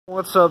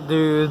What's up,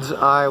 dudes?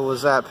 I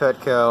was at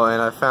Petco and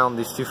I found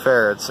these two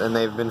ferrets and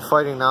they've been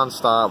fighting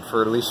non-stop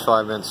for at least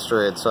 5 minutes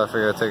straight, so I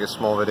figured I'd take a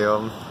small video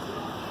of them.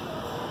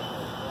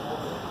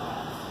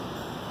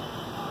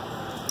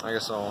 I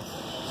guess I'll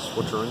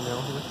switch her in now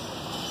here.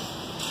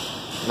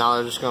 Now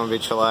they're just gonna be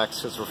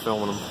chillax because we're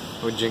filming them.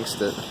 We jinxed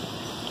it.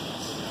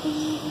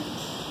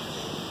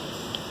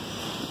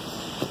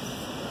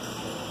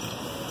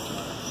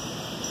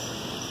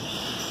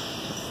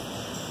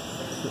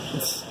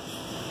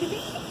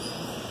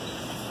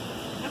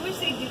 I wish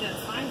they'd do that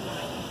fine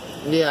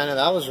line. Yeah, I know,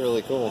 that was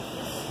really cool.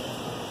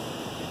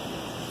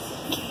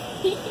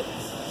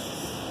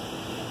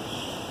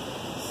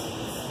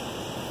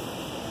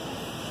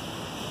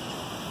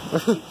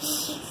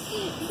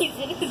 He's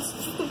in his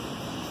food.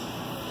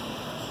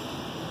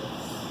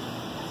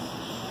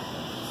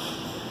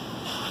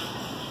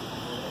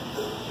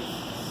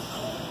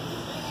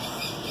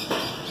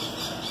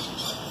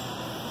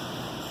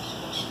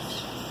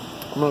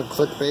 I'm gonna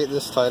clickbait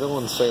this title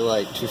and say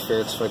like 2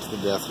 ferrets fight to the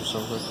death or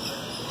something.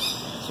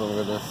 That's what I'm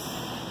gonna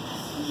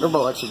do. They're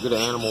both actually good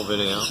animal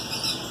video.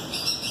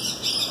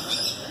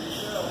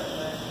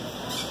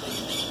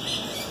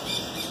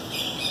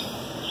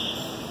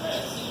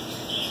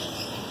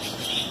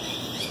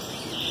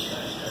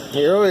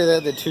 Earlier they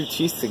had the 2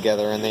 teeth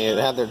together and they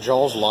had their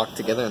jaws locked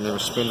together and they were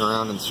spinning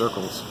around in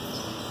circles,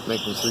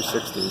 making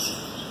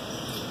 360s.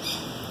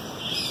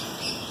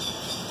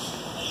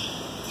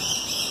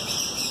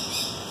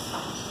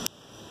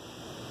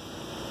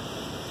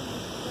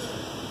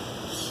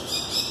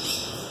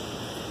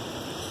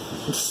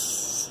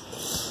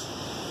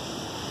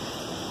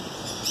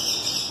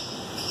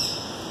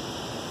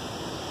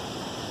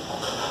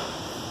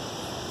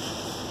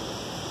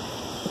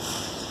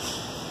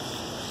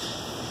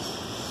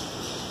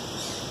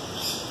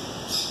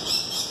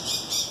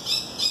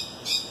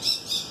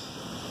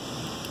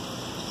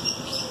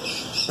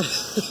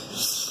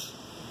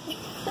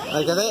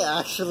 Like, are they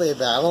actually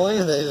battling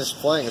or are they just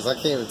playing? Because I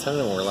can't even tell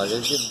anymore. Like,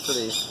 they're getting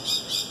pretty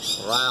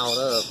riled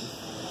up.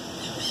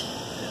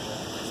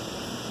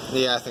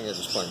 Yeah, I think they're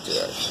just playing too,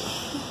 actually.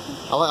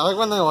 I like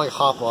when they, like,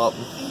 hop up.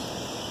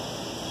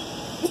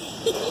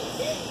 You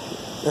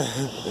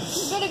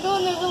better go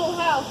in their little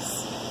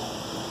house.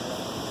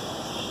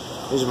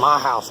 This is my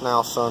house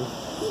now, son.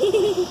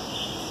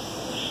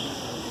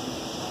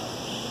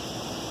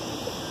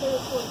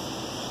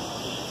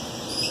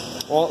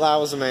 Well, that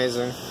was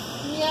amazing.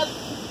 Yep.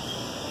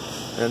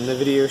 And the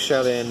video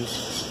shall end.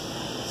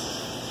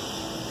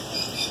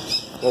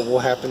 What will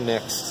happen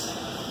next?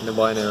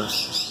 Nobody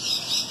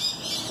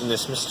knows. In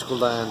this mystical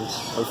land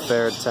of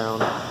Ferret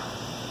Town.